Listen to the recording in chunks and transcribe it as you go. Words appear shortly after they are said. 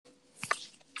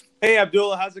Hey,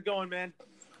 Abdullah, how's it going, man?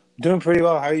 Doing pretty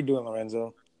well. How are you doing,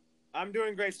 Lorenzo? I'm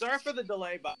doing great. Sorry for the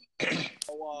delay, but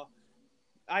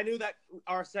I knew that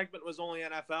our segment was only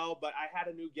NFL, but I had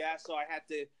a new guest, so I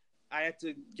had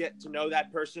to get to know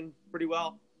that person pretty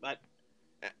well. But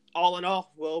all in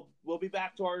all, we'll be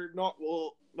back to our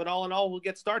but all in all, we'll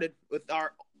get started with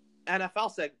our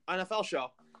NFL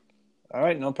show. All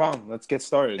right, no problem. Let's get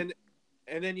started.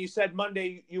 And then you said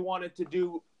Monday you wanted to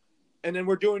do, and then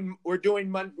we're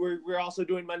also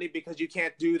doing Monday because you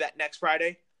can't do that next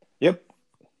Friday. Yep.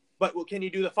 But can you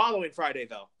do the following Friday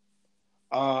though?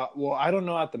 Well, I don't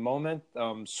know at the moment.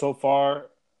 So far,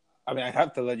 I mean, I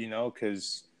have to let you know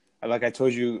because, like I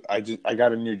told you, I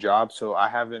got a new job, so I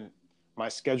haven't. My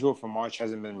schedule for March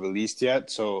hasn't been released yet,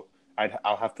 so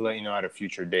I'll have to let you know at a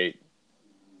future date.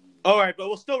 All right, but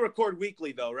we'll still record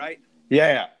weekly though, right?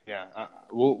 Yeah.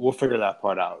 We'll figure that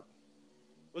part out.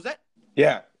 Was that?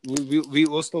 Yeah,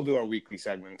 we'll still do our weekly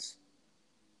segments.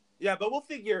 Yeah, but we'll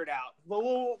figure it out. But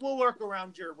we'll work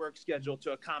around your work schedule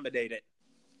to accommodate it.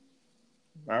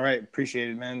 All right, appreciate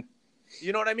it, man.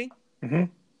 You know what I mean? Mm-hmm.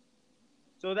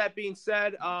 So that being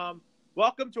said,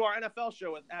 welcome to our NFL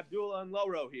show with Abdullah and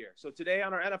Loro here. So today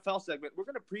on our NFL segment, we're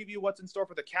going to preview what's in store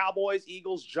for the Cowboys,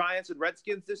 Eagles, Giants, and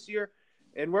Redskins this year,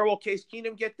 and where will Case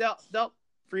Keenum get dealt,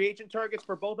 free agent targets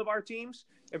for both of our teams,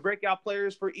 and breakout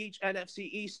players for each NFC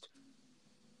East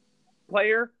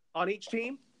player on each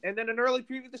team, and then an early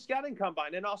preview of the scouting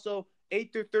combine, and also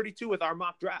 8 through 32 with our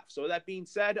mock draft. So that being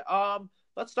said,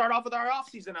 let's start off with our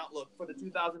offseason outlook for the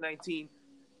 2019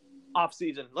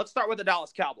 offseason. Let's start with the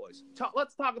Dallas Cowboys.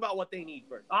 Let's talk about what they need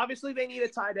first. Obviously, they need a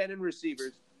tight end and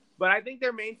receivers, but I think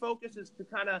their main focus is to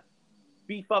kind of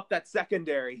beef up that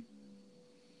secondary.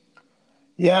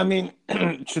 Yeah, I mean,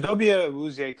 Chidobe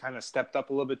Awuzie kind of stepped up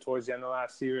a little bit towards the end of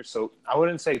last year, so I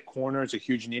wouldn't say corner is a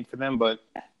huge need for them, but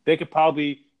they could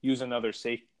probably use another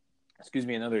safety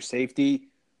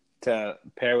to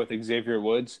pair with Xavier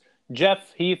Woods.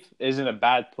 Jeff Heath isn't a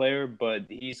bad player, but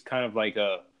he's kind of like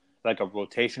a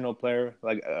rotational player,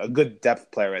 like a good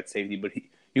depth player at safety, but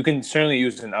you can certainly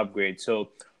use an upgrade. So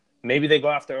maybe they go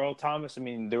after Earl Thomas. I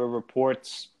mean, there were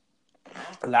reports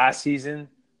last season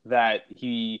that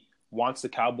he wants the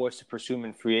Cowboys to pursue him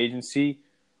in free agency.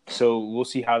 So we'll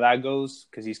see how that goes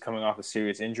because he's coming off a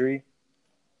serious injury.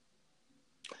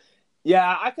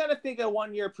 Yeah, I kind of think a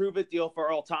one-year prove-it deal for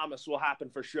Earl Thomas will happen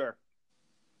for sure.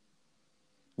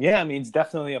 Yeah, I mean, it's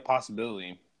definitely a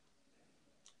possibility.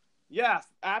 Yeah,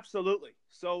 absolutely.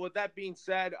 So with that being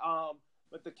said,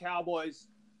 with the Cowboys,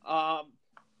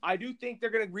 I do think they're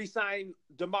going to re-sign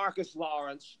DeMarcus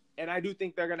Lawrence, and I do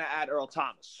think they're going to add Earl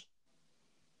Thomas.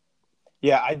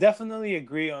 Yeah, I definitely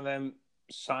agree on them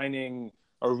signing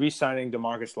or re-signing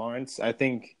DeMarcus Lawrence. I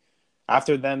think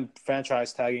after them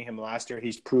franchise tagging him last year,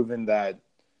 he's proven that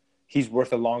he's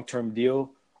worth a long-term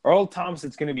deal. Earl Thomas,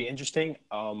 it's going to be interesting.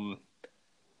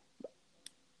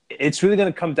 It's really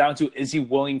going to come down to, is he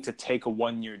willing to take a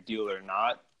one-year deal or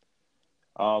not?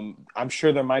 I'm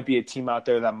sure there might be a team out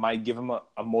there that might give him a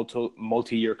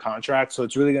multi-year contract. So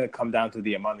it's really going to come down to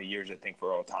the amount of years, I think,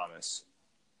 for Earl Thomas.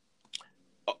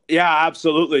 Yeah,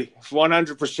 absolutely.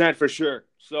 100% for sure.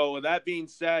 So with that being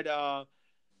said,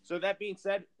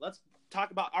 let's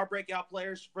talk about our breakout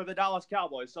players for the Dallas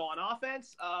Cowboys. So on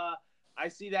offense, I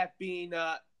see that being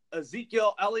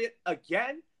Ezekiel Elliott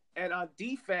again. And on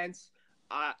defense,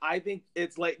 I think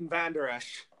it's Leighton Vander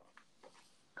Esch.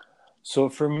 So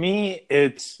for me,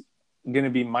 it's going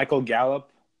to be Michael Gallup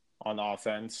on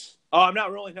offense. Oh, I'm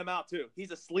not ruling him out too.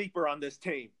 He's a sleeper on this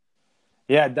team.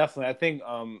 Yeah, definitely. I think,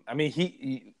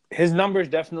 his numbers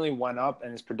definitely went up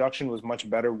and his production was much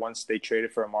better once they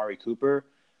traded for Amari Cooper.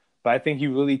 But I think he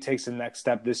really takes the next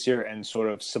step this year and sort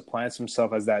of supplants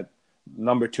himself as that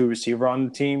number 2 receiver on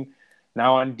the team.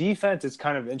 Now on defense, it's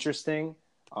kind of interesting.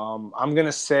 I'm going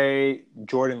to say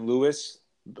Jordan Lewis,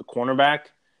 the cornerback.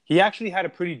 He actually had a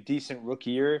pretty decent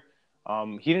rookie year.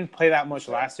 He didn't play that much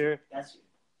last year,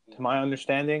 to my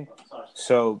understanding.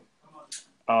 So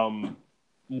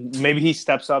maybe he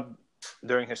steps up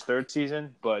during his third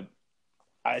season, but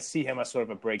I see him as sort of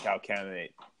a breakout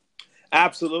candidate.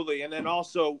 Absolutely. And then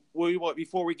also,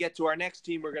 before we get to our next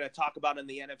team we're going to talk about in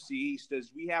the NFC East,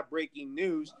 is we have breaking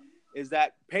news, is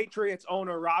that Patriots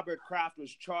owner Robert Kraft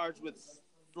was charged with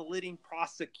soliciting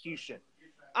prosecution.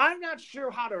 I'm not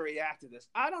sure how to react to this.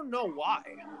 I don't know why.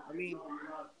 I mean,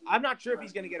 I'm not sure if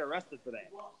he's going to get arrested for that.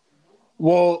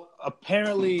 Well,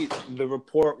 apparently the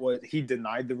report was he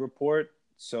denied the report.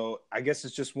 So I guess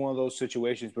it's just one of those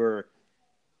situations where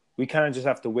we kind of just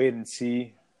have to wait and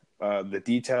see the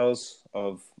details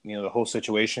of, the whole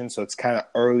situation. So it's kind of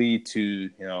early to,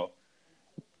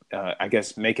 I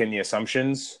guess make any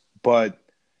assumptions. But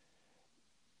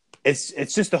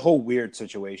it's just a whole weird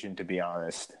situation, to be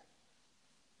honest.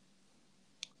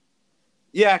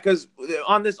 Yeah, because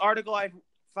on this article I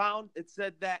found, it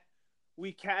said that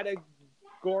we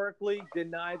categorically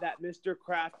deny that Mr.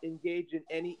 Kraft engaged in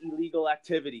any illegal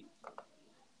activity.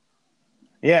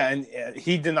 Yeah, and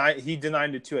he denied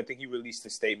it too. I think he released a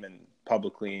statement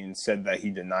publicly and said that he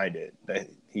denied it, that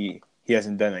he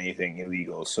hasn't done anything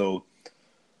illegal. So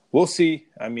we'll see.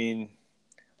 I mean,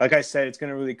 like I said, it's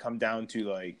going to really come down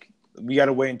to, like, we got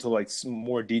to wait until, like, some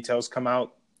more details come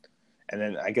out, and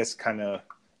then I guess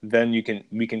then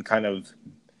we can kind of,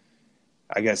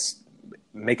 I guess,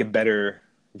 make a better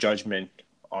judgment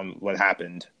on what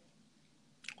happened.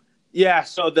 Yeah,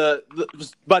 so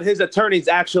but his attorneys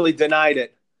actually denied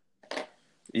it.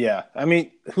 Yeah, I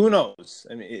mean, who knows?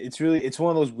 I mean, it's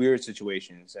one of those weird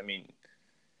situations. I mean,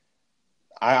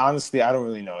 I don't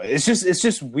really know. It's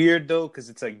just weird though, because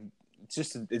it's like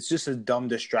it's just a dumb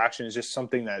distraction. It's just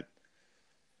something that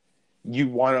you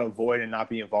want to avoid and not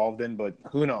be involved in. But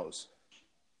who knows?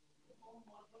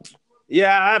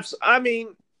 Yeah, I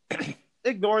mean,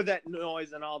 ignore that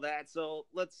noise and all that. So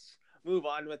let's move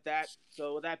on with that.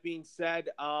 So with that being said,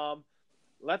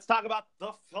 let's talk about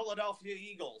the Philadelphia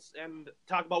Eagles and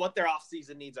talk about what their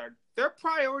offseason needs are. Their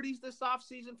priorities this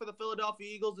offseason for the Philadelphia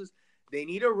Eagles is they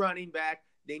need a running back.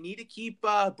 They need to keep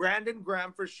Brandon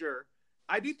Graham for sure.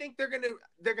 I do think they're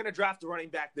gonna draft a running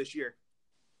back this year.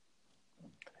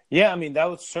 Yeah, I mean, that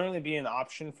would certainly be an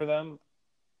option for them.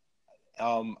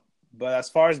 But as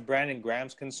far as Brandon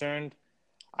Graham's concerned,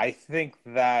 I think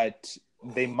that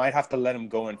they might have to let him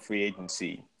go in free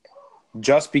agency,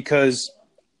 just because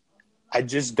I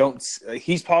just don't.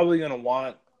 He's probably going to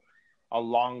want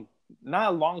not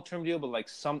a long-term deal, but like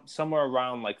somewhere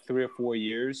around like 3 or 4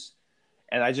 years.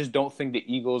 And I just don't think the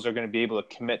Eagles are going to be able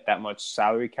to commit that much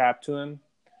salary cap to him,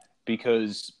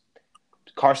 because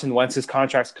Carson Wentz's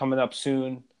contract's coming up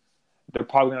soon. They're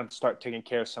probably going to have to start taking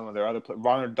care of some of their other players.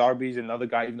 Ronald Darby's another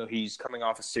guy, even though he's coming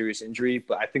off a serious injury.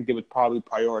 But I think they would probably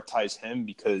prioritize him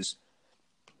because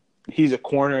he's a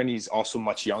corner and he's also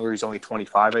much younger. He's only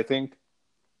 25, I think.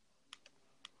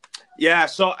 Yeah,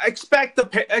 so expect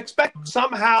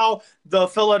somehow the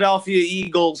Philadelphia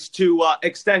Eagles to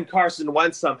extend Carson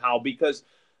Wentz somehow, because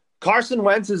Carson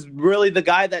Wentz is really the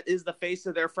guy that is the face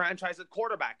of their franchise at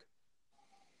quarterback.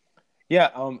 Yeah,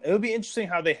 it'll be interesting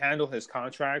how they handle his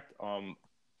contract.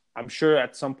 I'm sure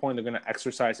at some point they're going to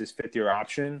exercise his 5th-year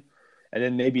option, and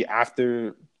then maybe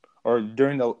after or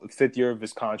during the 5th year of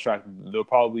his contract, they'll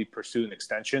probably pursue an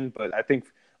extension. But I think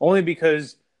only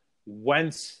because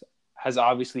Wentz has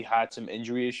obviously had some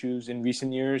injury issues in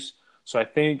recent years. So I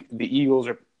think the Eagles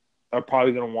are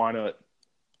probably going to want to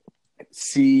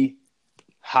see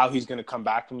how he's going to come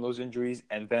back from those injuries,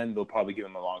 and then they'll probably give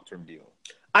him a long-term deal.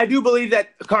 I do believe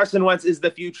that Carson Wentz is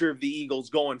the future of the Eagles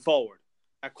going forward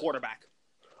at quarterback.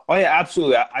 Oh, yeah,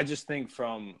 absolutely. I just think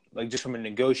from a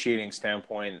negotiating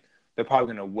standpoint, they're probably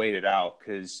going to wait it out,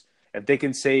 because if they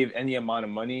can save any amount of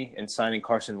money in signing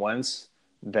Carson Wentz,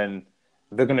 then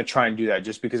they're going to try and do that,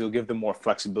 just because it'll give them more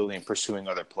flexibility in pursuing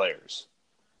other players.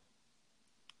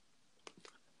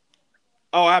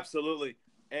 Oh, absolutely.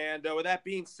 And with that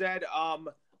being said,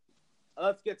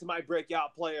 let's get to my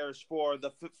breakout players for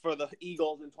the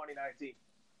Eagles in 2019.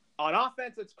 On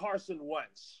offense, it's Carson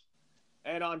Wentz,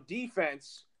 and on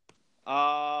defense,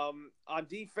 I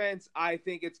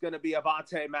think it's going to be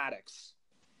Avonte Maddox.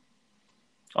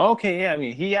 Okay, yeah. I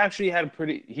mean, he actually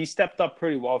he stepped up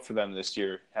pretty well for them this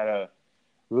year. Had a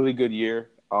really good year.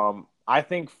 I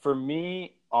think for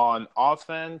me on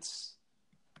offense,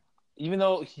 even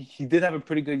though he did have a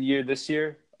pretty good year this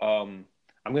year, I'm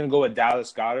going to go with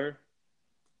Dallas Goedert.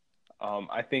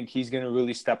 I think he's going to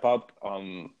really step up.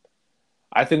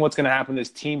 I think what's going to happen is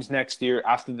teams next year,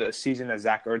 after the season that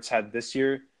Zach Ertz had this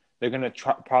year, they're going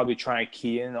to probably try and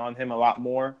key in on him a lot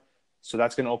more. So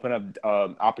that's going to open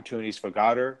up opportunities for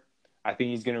Goddard. I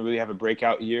think he's going to really have a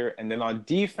breakout year. And then on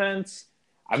defense,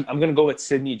 I'm going to go with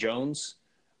Sidney Jones.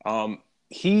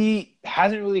 He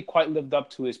hasn't really quite lived up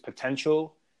to his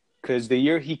potential, because the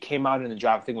year he came out in the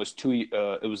draft, I think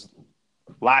it was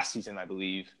last season, I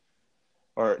believe.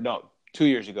 Or no, 2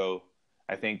 years ago,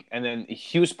 I think. And then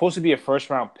he was supposed to be a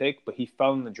first-round pick, but he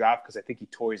fell in the draft because I think he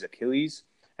tore his Achilles.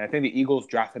 And I think the Eagles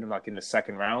drafted him like in the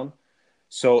 2nd round.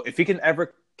 So if he can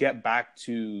ever get back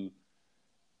to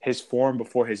his form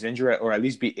before his injury, or at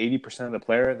least be 80% of the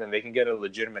player, then they can get a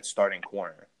legitimate starting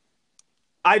corner.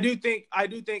 I do think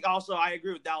also I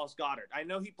agree with Dallas Goedert. I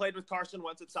know he played with Carson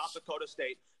Wentz at South Dakota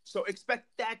State, so expect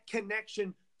that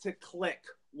connection to click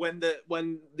when the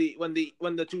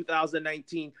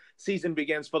 2019 season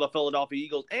begins for the Philadelphia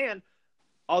Eagles. And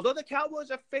Although the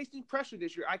Cowboys are facing pressure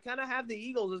this year, I kind of have the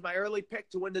Eagles as my early pick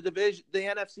to win the division, the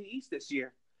NFC East this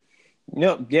year.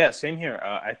 No, yeah, same here.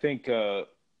 I think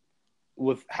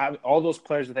with all those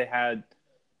players that they had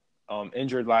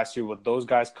injured last year, with those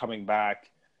guys coming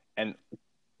back, and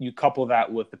you couple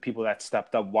that with the people that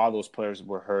stepped up while those players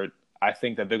were hurt, I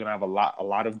think that they're going to have a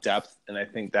lot of depth, and I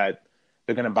think that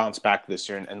they're going to bounce back this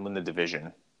year and win the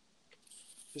division.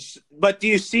 But do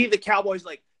you see the Cowboys,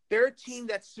 like, they're a team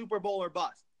that's Super Bowl or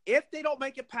bust? If they don't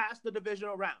make it past the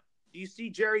divisional round, do you see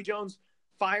Jerry Jones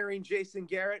firing Jason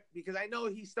Garrett? Because I know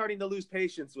he's starting to lose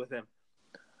patience with him.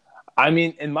 I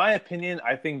mean, in my opinion,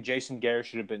 I think Jason Garrett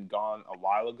should have been gone a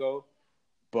while ago.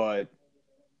 But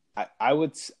I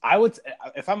would,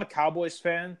 if I'm a Cowboys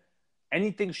fan,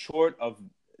 anything short of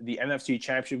the NFC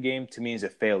Championship game to me is a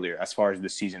failure as far as the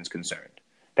season's concerned.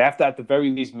 They have to, at the very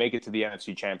least, make it to the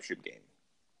NFC Championship game.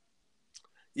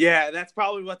 Yeah, that's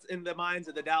probably what's in the minds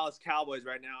of the Dallas Cowboys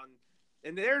right now,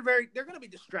 and they're going to be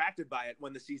distracted by it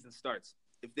when the season starts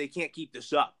if they can't keep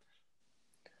this up.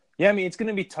 Yeah, I mean, it's going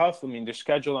to be tough. I mean, their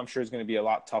schedule, I'm sure, is going to be a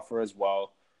lot tougher as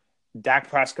well. Dak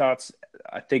Prescott's,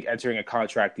 I think, entering a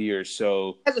contract year,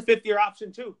 so he has a fifth-year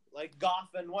option too, like Goff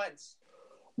and Wentz.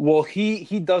 Well, he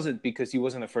doesn't because he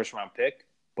wasn't a first-round pick,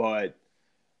 but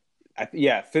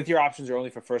yeah, fifth-year options are only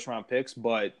for first-round picks,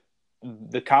 but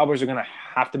the Cowboys are going to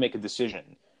have to make a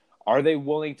decision. Are they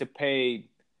willing to pay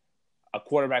a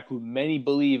quarterback who many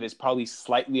believe is probably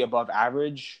slightly above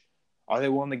average? Are they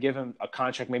willing to give him a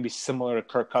contract maybe similar to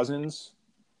Kirk Cousins?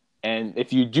 And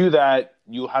if you do that,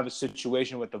 you'll have a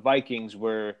situation with the Vikings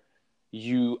where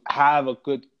you have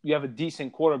a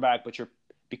decent quarterback, but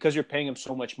because you're paying him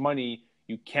so much money,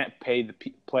 you can't pay the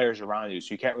players around you,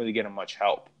 so you can't really get him much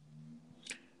help.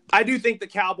 I do think the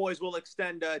Cowboys will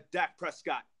extend Dak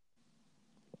Prescott.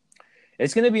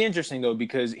 It's going to be interesting, though,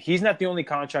 because he's not the only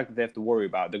contract that they have to worry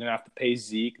about. They're going to have to pay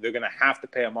Zeke. They're going to have to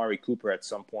pay Amari Cooper at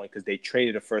some point because they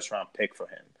traded a first-round pick for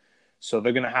him. So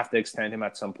they're going to have to extend him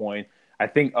at some point. I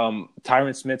think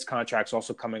Tyron Smith's contract's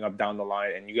also coming up down the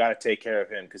line, and you got to take care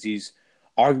of him because he's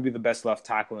arguably the best left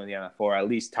tackle in the NFL, or at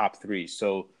least top three.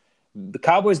 So the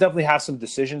Cowboys definitely have some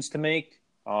decisions to make.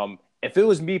 If it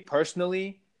was me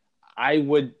personally, I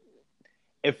would –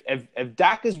 if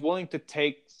Dak is willing to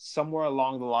take somewhere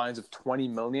along the lines of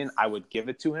 $20 million, I would give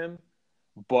it to him.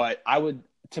 But I wouldn't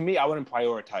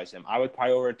prioritize him. I would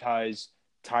prioritize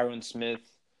Tyron Smith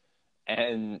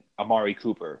and Amari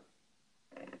Cooper.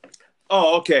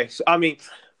 Oh, okay. So, I mean,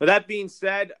 with that being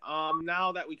said,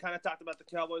 now that we kind of talked about the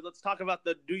Cowboys, let's talk about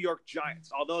the New York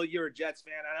Giants. Although you're a Jets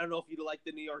fan, I don't know if you like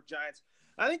the New York Giants.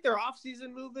 I think their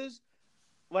offseason move is,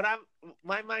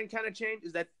 my mind kind of changed,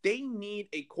 is that they need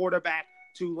a quarterback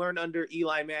to learn under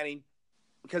Eli Manning,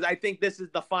 because I think this is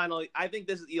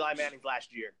Eli Manning's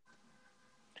last year.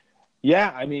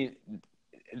 Yeah, I mean,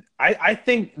 I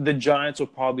think the Giants will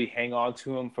probably hang on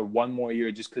to him for one more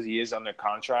year just because he is under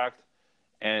contract.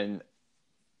 And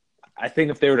I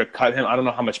think if they were to cut him, I don't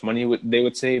know how much money they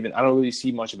would save, and I don't really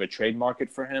see much of a trade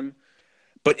market for him.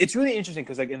 But it's really interesting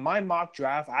because, like, in my mock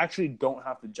draft, I actually don't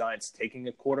have the Giants taking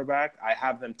a quarterback. I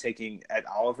have them taking Ed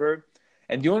Oliver.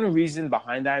 And the only reason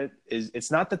behind that is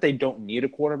it's not that they don't need a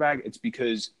quarterback. It's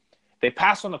because they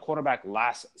passed on the quarterback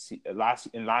last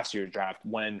year's draft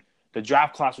when the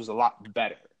draft class was a lot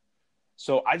better.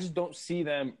 So I just don't see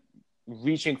them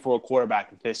reaching for a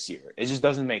quarterback this year. It just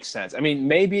doesn't make sense. I mean,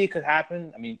 maybe it could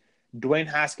happen. I mean, Dwayne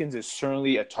Haskins is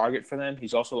certainly a target for them.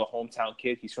 He's also a hometown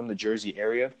kid. He's from the Jersey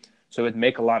area. So it would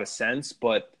make a lot of sense.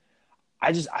 But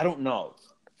I don't know.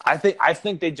 I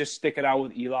think they just stick it out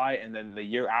with Eli, and then the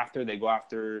year after they go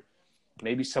after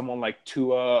maybe someone like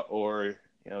Tua or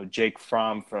Jake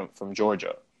Fromm from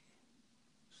Georgia.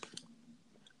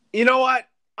 You know what?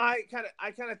 I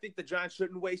kind of think the Giants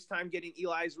shouldn't waste time getting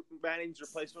Eli Manning's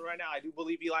replacement right now. I do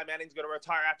believe Eli Manning's going to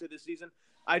retire after this season.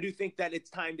 I do think that it's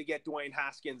time to get Dwayne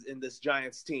Haskins in this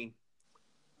Giants team.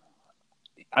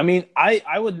 I mean,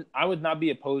 I would not be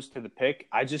opposed to the pick.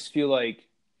 I just feel like,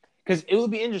 because it would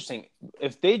be interesting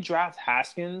if they draft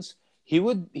Haskins, he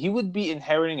would be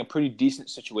inheriting a pretty decent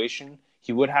situation.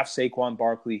 He would have Saquon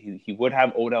Barkley. He would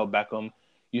have Odell Beckham.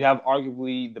 You have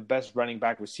arguably the best running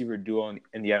back receiver duo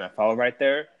in the NFL right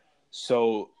there.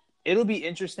 So it'll be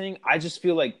interesting. I just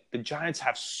feel like the Giants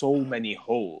have so many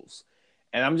holes,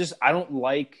 and I don't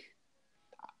like.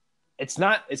 It's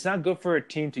not good for a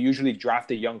team to usually draft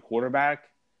a young quarterback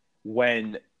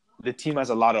when the team has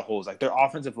a lot of holes. Like, their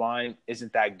offensive line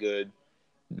isn't that good.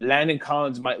 Landon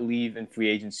Collins might leave in free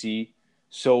agency.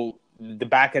 So the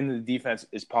back end of the defense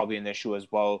is probably an issue as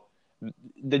well.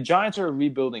 The Giants are a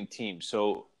rebuilding team.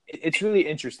 So it's really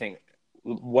interesting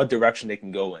what direction they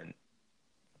can go in.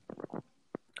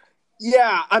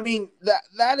 Yeah, I mean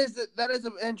that is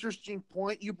an interesting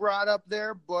point you brought up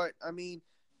there, but I mean,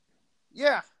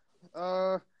 yeah,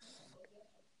 uh,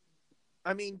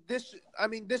 this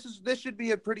should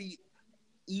be a pretty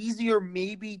easy or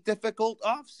maybe difficult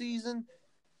off season,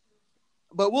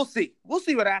 but we'll see. We'll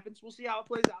see what happens. We'll see how it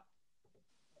plays out.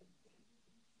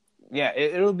 Yeah,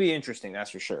 it'll be interesting,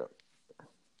 that's for sure.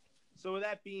 So with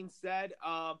that being said,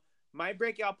 my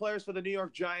breakout players for the New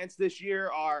York Giants this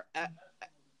year are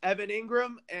Evan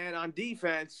Ingram and on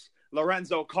defense,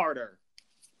 Lorenzo Carter.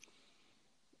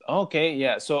 Okay,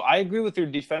 yeah. So I agree with your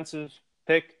defensive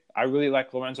pick. I really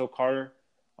like Lorenzo Carter.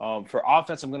 For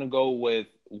offense, I'm going to go with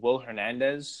Will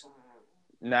Hernandez.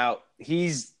 Now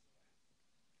he's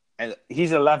a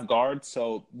left guard,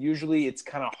 so usually it's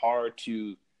kind of hard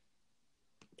to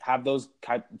have those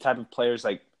type of players.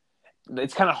 Like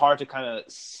it's kind of hard to kind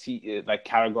of see like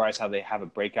categorize how they have a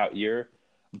breakout year.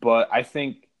 But I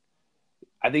think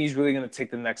he's really going to take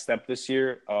the next step this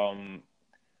year.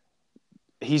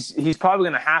 He's probably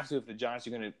going to have to if the Giants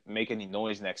are going to make any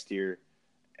noise next year,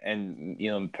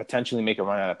 and potentially make a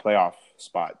run at a playoff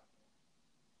spot.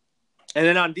 And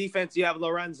then on defense, you have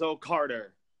Lorenzo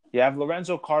Carter. You have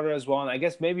Lorenzo Carter as well, and I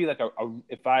guess maybe like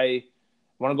if I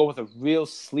want to go with a real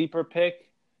sleeper pick,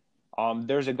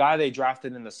 there's a guy they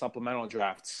drafted in the supplemental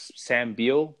draft, Sam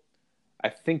Beal. I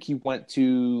think he went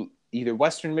to either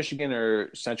Western Michigan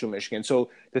or Central Michigan. So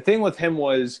the thing with him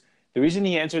was the reason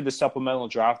he entered the supplemental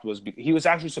draft was he was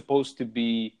actually supposed to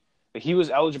be – he was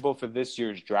eligible for this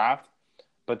year's draft,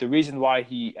 but the reason why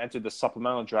he entered the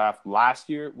supplemental draft last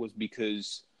year was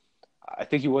because I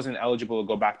think he wasn't eligible to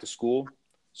go back to school,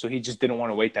 so he just didn't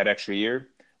want to wait that extra year.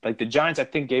 Like the Giants, I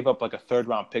think, gave up like a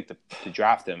third-round pick to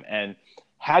draft him, and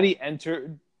had he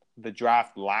entered the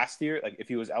draft last year, like if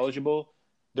he was eligible –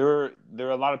 there are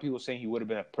a lot of people saying he would have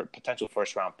been a potential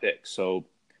first-round pick. So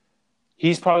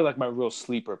he's probably like my real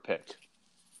sleeper pick.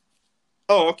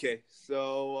 Oh, okay.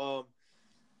 So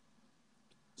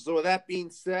with that being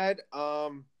said,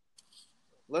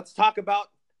 let's talk about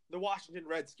the Washington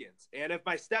Redskins. And if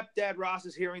my stepdad Ross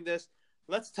is hearing this,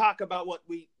 let's talk about what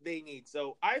they need.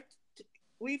 So I've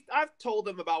told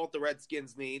them about what the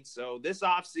Redskins need. So this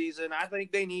offseason, I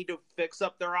think they need to fix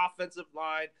up their offensive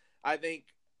line. I think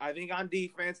on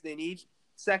defense, they need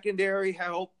secondary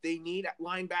help. They need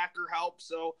linebacker help.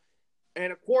 So,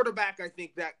 and a quarterback, I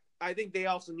think they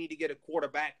also need to get a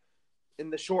quarterback in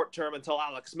the short term until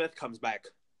Alex Smith comes back.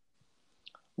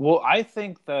 Well, I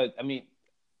think that,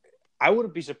 I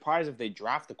wouldn't be surprised if they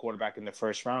draft the quarterback in the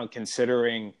first round,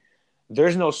 considering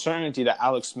there's no certainty that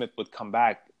Alex Smith would come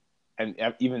back and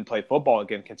even play football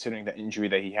again, considering the injury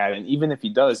that he had. And even if he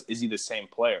does, is he the same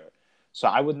player? So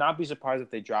I would not be surprised if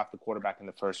they draft the quarterback in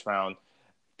the first round.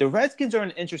 The Redskins are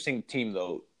an interesting team,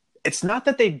 though. It's not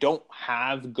that they don't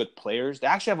have good players. They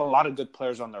actually have a lot of good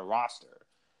players on their roster.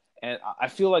 And I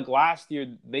feel like last year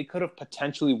they could have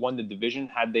potentially won the division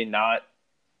had they not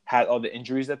had all the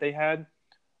injuries that they had.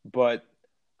 But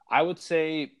I would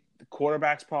say the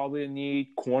quarterback's probably a need.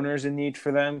 Corner's a need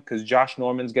for them because Josh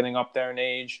Norman's getting up there in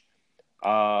age.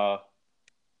 Let's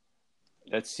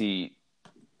see.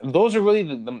 Those are really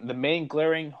the main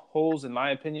glaring holes, in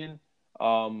my opinion.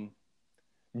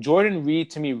 Jordan Reed,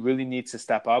 to me, really needs to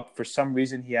step up. For some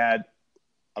reason, he had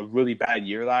a really bad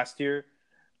year last year.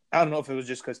 I don't know if it was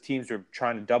just because teams were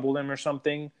trying to double him or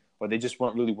something, or they just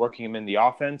weren't really working him in the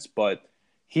offense, but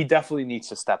he definitely needs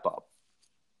to step up.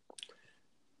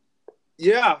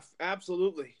 Yeah,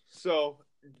 absolutely. So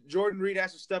Jordan Reed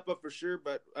has to step up for sure.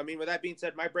 But, with that being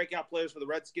said, my breakout players for the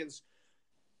Redskins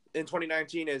in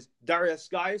 2019 is Darius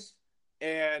Skies,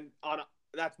 and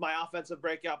that's my offensive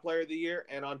breakout player of the year.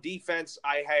 And on defense,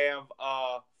 I have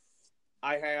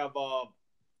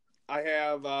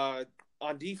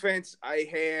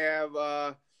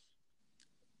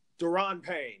Daron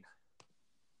Payne.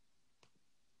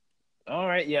 All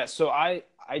right, yeah. So I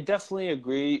definitely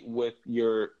agree with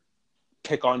your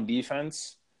pick on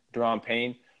defense, Daron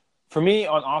Payne. For me,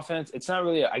 on offense, it's not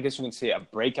really, I guess you can say, a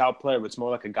breakout player, but it's more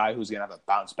like a guy who's going to have a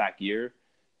bounce-back year.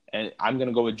 And I'm going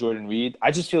to go with Jordan Reed.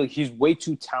 I just feel like he's way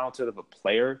too talented of a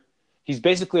player. He's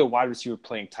basically a wide receiver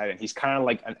playing tight end. He's kind of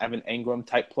like an Evan Ingram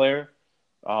type player,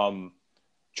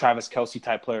 Travis Kelce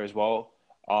type player as well.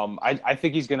 I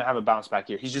think he's going to have a bounce-back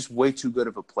year. He's just way too good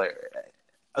of a player,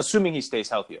 assuming he stays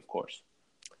healthy, of course.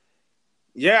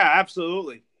 Yeah,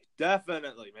 absolutely.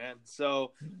 Definitely, man.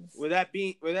 So with that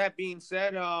being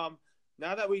said, now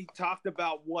that we talked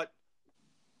about what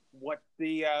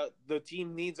the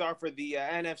team needs are for the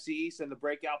NFC East and the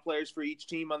breakout players for each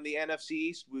team on the NFC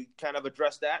East, we kind of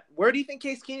addressed that. Where do you think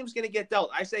Case Keenum's going to get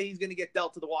dealt? I say he's going to get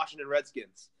dealt to the Washington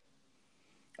Redskins.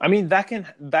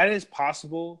 That is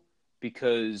possible.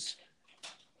 because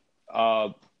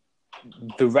the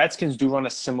Redskins do run a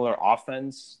similar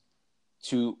offense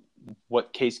to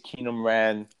what Case Keenum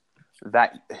ran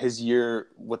his year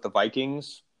with the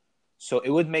Vikings. So it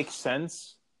would make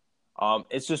sense.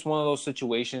 It's just one of those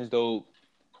situations, though.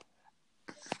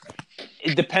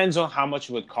 It depends on how much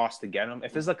it would cost to get him.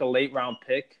 If it's like a late round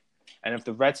pick, and if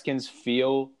the Redskins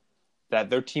feel that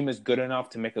their team is good enough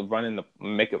to make it run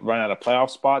at a playoff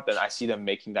spot, then I see them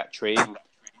making that trade.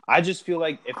 I just feel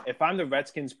like if I'm the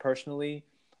Redskins personally,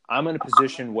 I'm in a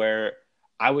position where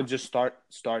I would just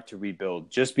start to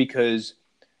rebuild, just because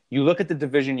you look at the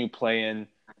division you play in.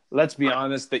 Let's be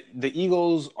honest, the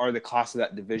Eagles are the class of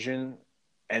that division,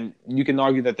 and you can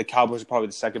argue that the Cowboys are probably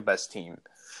the second best team.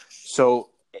 So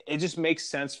it just makes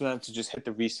sense for them to just hit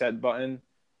the reset button.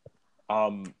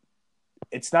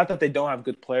 It's not that they don't have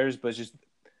good players, but it's just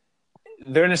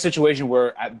they're in a situation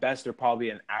where at best they're probably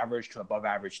an average to above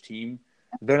average team.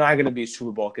 They're not going to be a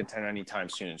Super Bowl contender anytime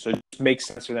soon. So it just makes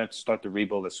sense for them to start the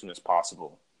rebuild as soon as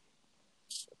possible.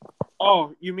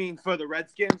 Oh, you mean for the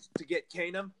Redskins to get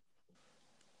Keenum?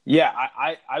 Yeah,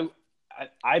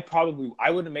 I probably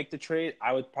wouldn't make the trade.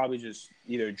 I would probably just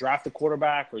either draft a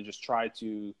quarterback or just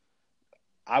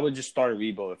I would just start a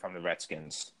rebuild if I'm the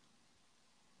Redskins.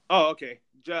 Oh, okay.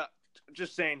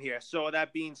 Just saying here. So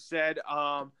that being said,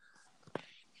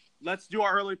 let's do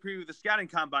our early preview of the scouting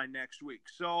combine next week.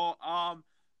 So,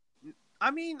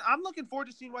 I mean, I'm looking forward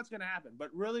to seeing what's going to happen.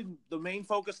 But really, the main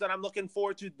focus that I'm looking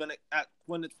forward to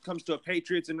when it comes to a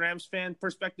Patriots and Rams fan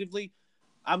perspectively,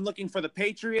 I'm looking for the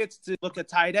Patriots to look at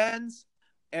tight ends,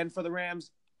 and for the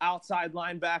Rams, outside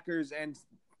linebackers and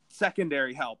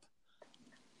secondary help.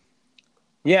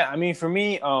 Yeah, I mean, for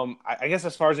me, I guess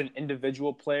as far as an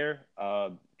individual player,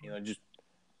 just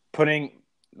putting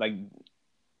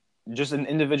just an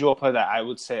individual player that I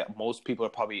would say most people are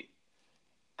probably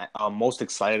most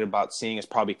excited about seeing is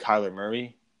probably Kyler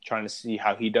Murray, trying to see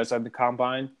how he does at the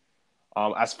combine.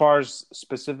 As far as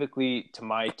specifically to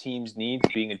my team's needs,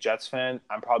 being a Jets fan,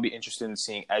 I'm probably interested in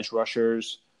seeing edge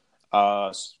rushers,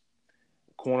 cornerbacks,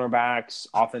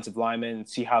 offensive linemen,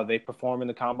 see how they perform in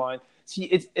the combine. See,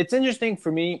 it's interesting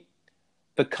for me.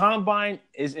 The combine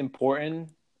is important,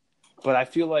 but I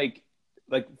feel like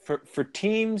for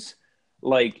teams,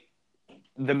 like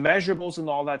the measurables and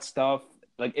all that stuff,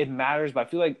 like it matters, but I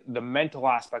feel like the mental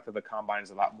aspect of the combine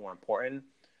is a lot more important.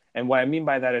 And what I mean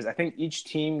by that is I think each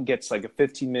team gets like a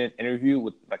 15-minute interview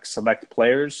with like select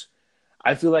players.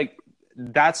 I feel like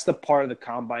that's the part of the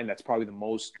combine that's probably the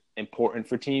most important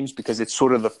for teams, because it's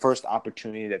sort of the first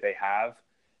opportunity that they have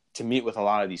to meet with a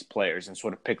lot of these players and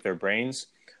sort of pick their brains.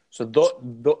 So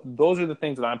those are the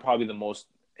things that I'm probably the most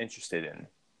interested in.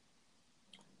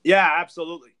 Yeah,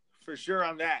 absolutely. For sure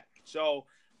on that. So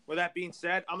with that being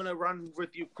said, I'm going to run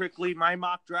with you quickly my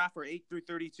mock draft for 8 through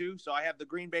 32. So I have the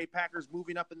Green Bay Packers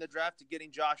moving up in the draft to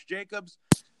getting Josh Jacobs.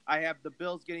 I have the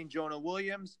Bills getting Jonah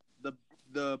Williams. The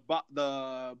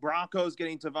Broncos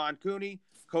getting Tavon Cooney.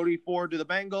 Cody Ford to the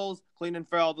Bengals. Cleveland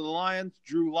Farrell to the Lions.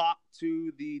 Drew Lock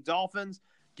to the Dolphins.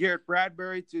 Garrett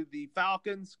Bradbury to the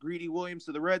Falcons. Greedy Williams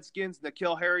to the Redskins.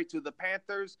 N'Keal Harry to the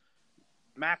Panthers.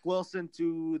 Mac Wilson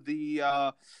to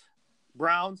the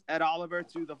Browns. Ed Oliver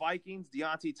to the Vikings.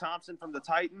 Deontay Thompson from the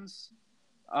Titans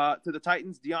to the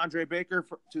Titans. DeAndre Baker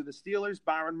to the Steelers.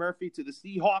 Byron Murphy to the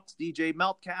Seahawks. DJ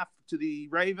Metcalf to the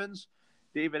Ravens.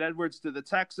 David Edwards to the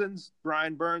Texans.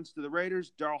 Brian Burns to the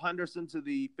Raiders. Darrell Henderson to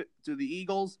the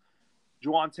Eagles.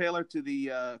 Juwan Taylor to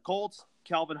the Colts.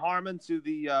 Kelvin Harmon to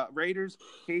the Raiders.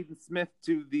 Caden Smith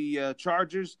to the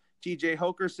Chargers. TJ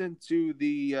Hokerson to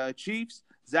the Chiefs.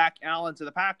 Zach Allen to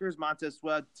the Packers. Montez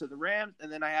Sweat to the Rams.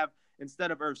 And then I have,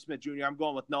 instead of Irv Smith Jr., I'm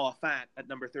going with Noah Fant at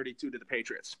number 32 to the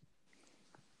Patriots.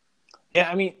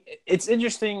 Yeah, I mean, it's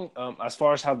interesting as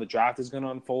far as how the draft is going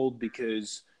to unfold,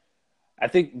 because I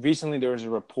think recently there was a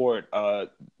report.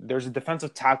 There's a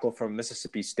defensive tackle from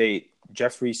Mississippi State,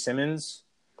 Jeffrey Simmons.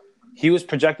 He was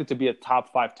projected to be a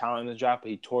top 5 talent in the draft,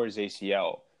 but he tore his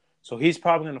ACL. So he's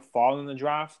probably going to fall in the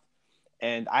draft.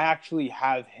 And I actually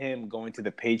have him going to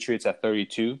the Patriots at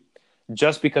 32,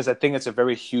 just because I think it's a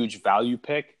very huge value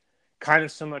pick, kind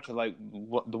of similar to like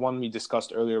the one we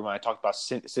discussed earlier when I talked about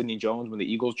Sidney Jones when the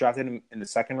Eagles drafted him in the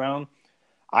second round.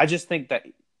 I just think that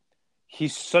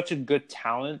he's such a good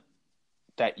talent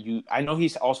that I know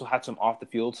he's also had some off the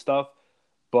field stuff,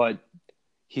 but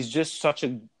he's just such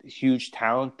a huge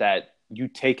talent that you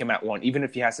take him at 1, even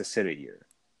if he has to sit a year,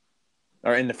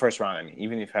 or in the first round. I mean,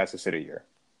 even if he has to sit a year.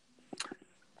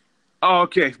 Oh,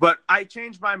 okay, but I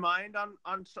changed my mind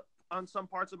on some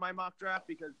parts of my mock draft,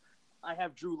 because I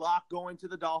have Drew Lock going to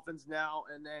the Dolphins now,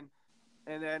 and then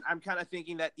And then I'm kind of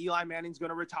thinking that Eli Manning's going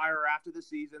to retire after the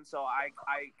season. So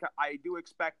I do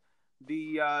expect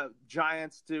the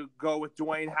Giants to go with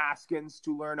Dwayne Haskins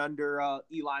to learn under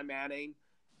Eli Manning.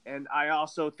 And I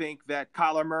also think that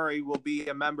Kyler Murray will be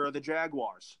a member of the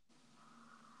Jaguars.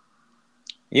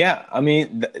 Yeah, I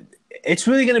mean, it's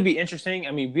really going to be interesting.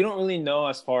 I mean, we don't really know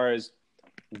as far as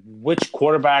which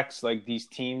quarterbacks like these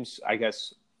teams, I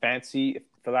guess, fancy,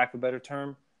 for lack of a better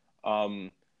term.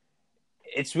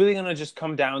 It's really going to just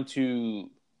come down to,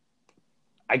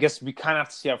 I guess we kind of have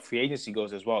to see how free agency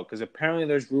goes as well. Because apparently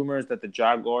there's rumors that the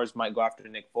Jaguars might go after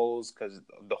Nick Foles because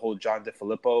of the whole John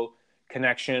DeFilippo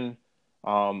connection.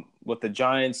 With the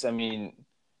Giants, I mean,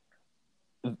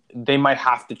 they might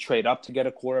have to trade up to get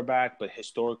a quarterback, but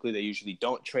historically they usually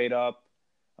don't trade up.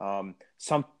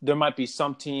 There might be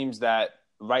some teams that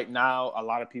right now a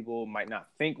lot of people might not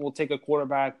think will take a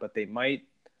quarterback, but they might.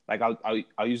 Like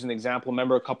I'll use an example.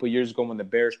 Remember a couple of years ago when the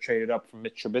Bears traded up for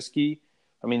Mitch Trubisky?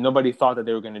 I mean, nobody thought that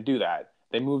they were going to do that.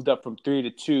 They moved up from 3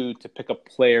 to 2 to pick a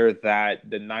player that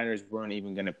the Niners weren't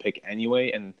even going to pick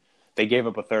anyway, and they gave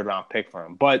up a third-round pick for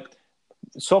him. But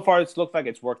so far, it's looked like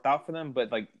it's worked out for them.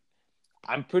 But like,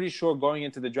 I'm pretty sure going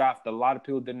into the draft, a lot of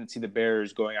people didn't see the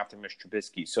Bears going after Mitch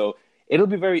Trubisky. So it'll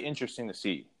be very interesting to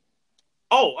see.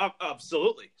 Oh,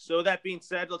 absolutely. So that being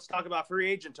said, let's talk about free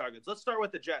agent targets. Let's start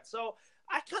with the Jets. So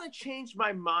I kind of changed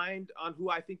my mind on who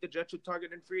I think the Jets should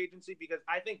target in free agency because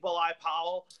I think Bilal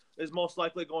Powell is most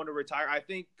likely going to retire. I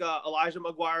think Elijah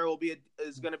McGuire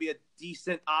is going to be a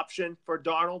decent option for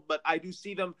Darnold, but I do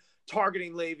see them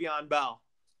targeting Le'Veon Bell.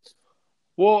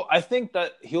 Well, I think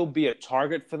that he'll be a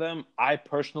target for them. I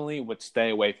personally would stay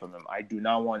away from him. I do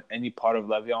not want any part of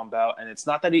Le'Veon Bell, and it's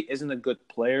not that he isn't a good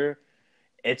player.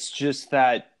 It's just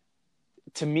that,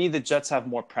 to me, the Jets have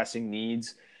more pressing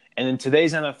needs. And in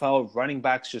today's NFL, running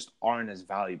backs just aren't as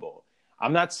valuable.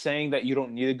 I'm not saying that you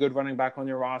don't need a good running back on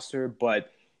your roster,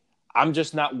 but I'm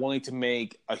just not willing to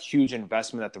make a huge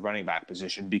investment at the running back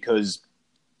position because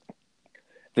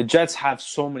the Jets have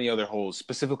so many other holes,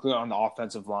 specifically on the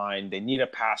offensive line. They need a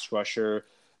pass rusher.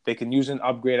 They can use an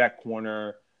upgrade at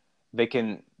corner. They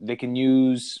can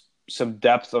use some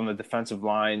depth on the defensive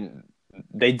line.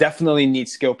 They definitely need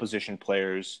skill position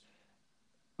players.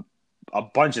 A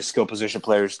bunch of skill position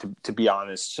players, to be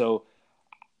honest. So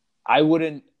I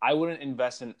wouldn't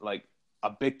invest in like a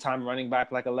big time running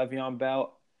back like a Le'Veon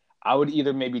Bell. I would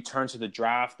either maybe turn to the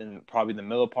draft and probably the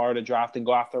middle part of the draft and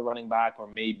go after a running back, or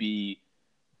maybe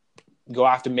go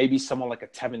after maybe someone like a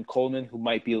Tevin Coleman who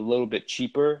might be a little bit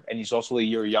cheaper and he's also a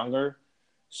year younger.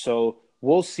 So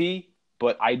we'll see.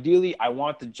 But ideally, I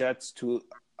want the Jets to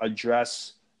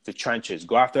address the trenches,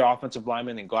 go after offensive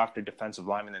linemen and go after defensive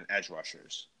linemen and edge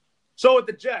rushers. So with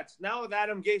the Jets, now with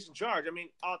Adam Gase in charge, I mean,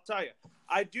 I'll tell you,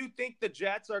 I do think the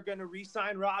Jets are going to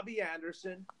re-sign Robbie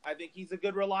Anderson. I think he's a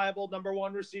good, reliable number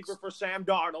one receiver for Sam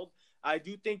Darnold. I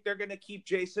do think they're going to keep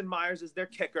Jason Myers as their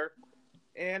kicker.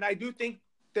 And I do think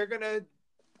they're going to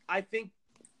 –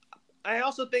 I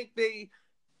also think they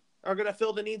are going to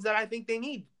fill the needs that I think they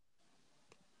need.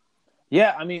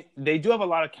 Yeah, I mean, they do have a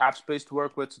lot of cap space to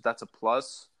work with, so that's a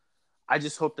plus. I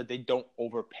just hope that they don't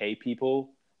overpay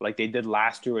people like they did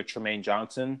last year with Tremaine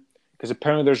Johnson, because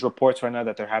apparently there's reports right now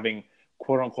that they're having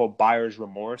quote-unquote buyer's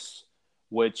remorse,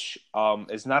 which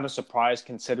is not a surprise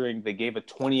considering they gave a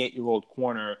 28-year-old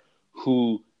corner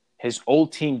who his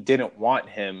old team didn't want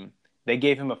him. They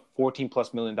gave him a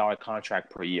 $14+ million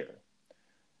contract per year.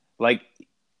 Like,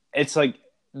 it's like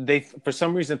they, for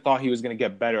some reason, thought he was going to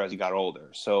get better as he got older.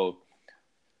 So,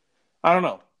 I don't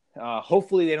know.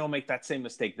 Hopefully they don't make that same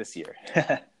mistake this year.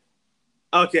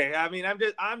 Okay, I mean,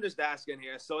 I'm just asking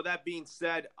here. So that being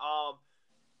said,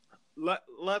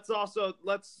 let's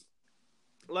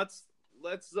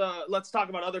talk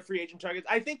about other free agent targets.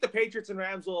 I think the Patriots and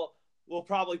Rams will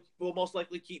most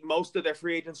likely keep most of their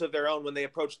free agents of their own when they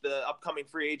approach the upcoming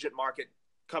free agent market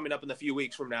coming up in a few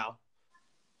weeks from now.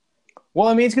 Well,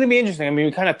 I mean, it's going to be interesting. I mean,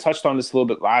 we kind of touched on this a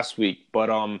little bit last week, but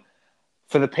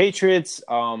for the Patriots,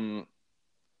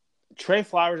 Trey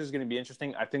Flowers is going to be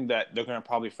interesting. I think that they're going to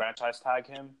probably franchise tag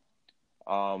him.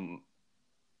 I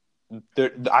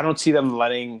don't see them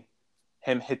letting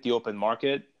him hit the open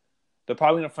market. They're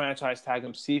probably going to franchise tag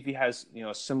him, see if he has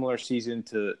a similar season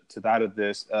to that of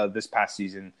this past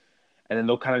season, and then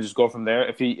they'll kind of just go from there.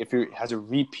 If he has a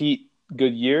repeat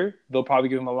good year, they'll probably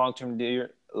give him a long-term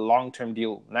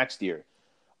deal next year.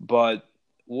 But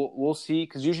we'll see,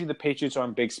 because usually the Patriots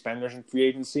aren't big spenders in free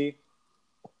agency.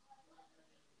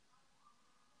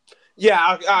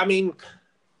 Yeah, I mean,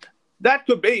 that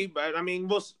could be, but I mean,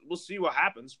 we'll see what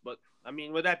happens. But I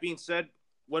mean, with that being said,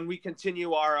 when we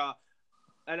continue our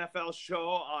NFL show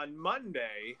on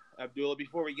Monday, Abdullah,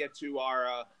 before we get to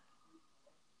our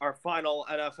final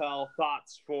NFL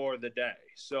thoughts for the day.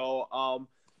 So,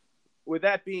 with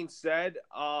that being said,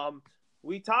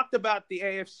 we talked about the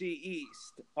AFC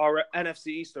East or NFC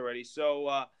East already.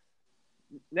 So,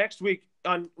 next week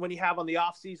when you have on the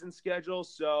off-season schedule,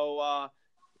 so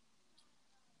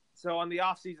on the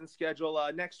off-season schedule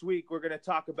next week, we're going to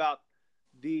talk about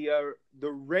the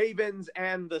Ravens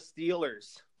and the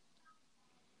Steelers.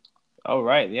 Oh,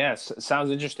 right. Yes. Sounds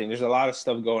interesting. There's a lot of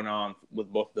stuff going on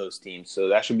with both those teams, so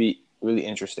that should be really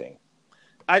interesting.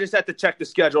 I just had to check the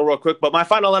schedule real quick, but my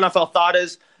final NFL thought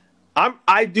is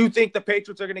I do think the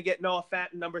Patriots are going to get Noah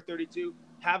Fant, number 32,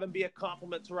 have him be a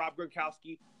compliment to Rob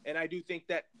Gronkowski, and I do think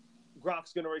that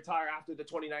Gronk's going to retire after the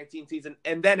 2019 season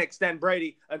and then extend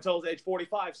Brady until his age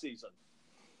 45 season.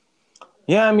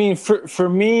 Yeah, I mean, for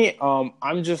me,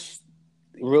 I'm just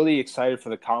really excited for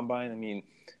the Combine. I mean,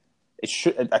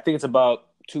 I think it's about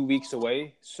 2 weeks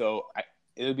away, so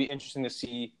it'll be interesting to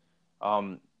see,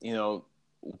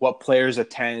 what players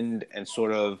attend and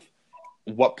sort of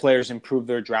what players improve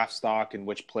their draft stock and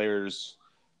which players,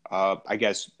 I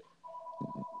guess,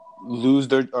 lose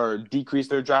their or decrease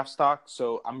their draft stock.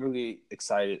 So I'm really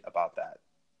excited about that.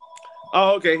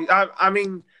 Oh, okay. I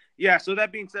mean, yeah. So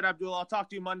that being said, Abdullah, I'll talk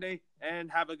to you Monday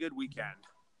and have a good weekend.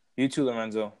 You too,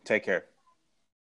 Lorenzo. Take care.